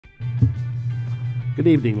Good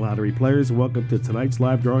evening, lottery players, and welcome to tonight's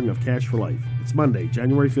live drawing of Cash for Life. It's Monday,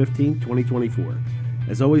 January 15, 2024.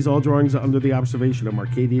 As always, all drawings are under the observation of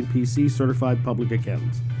Arcadian PC certified public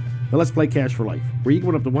accountants. Now let's play Cash for Life, where you can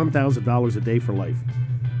win up to $1,000 a day for life.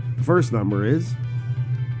 The first number is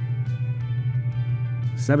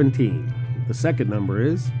 17. The second number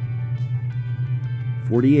is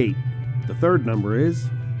 48. The third number is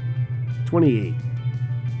 28.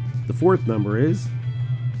 The fourth number is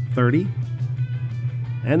 30.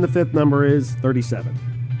 And the fifth number is 37.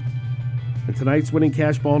 And tonight's winning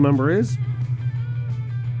cash ball number is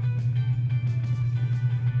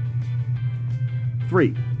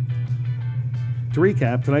 3. To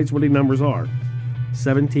recap, tonight's winning numbers are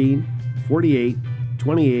 17, 48,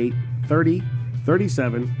 28, 30,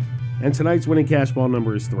 37, and tonight's winning cash ball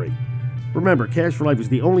number is 3. Remember, Cash for Life is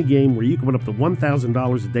the only game where you can win up to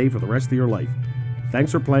 $1,000 a day for the rest of your life.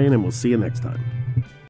 Thanks for playing, and we'll see you next time.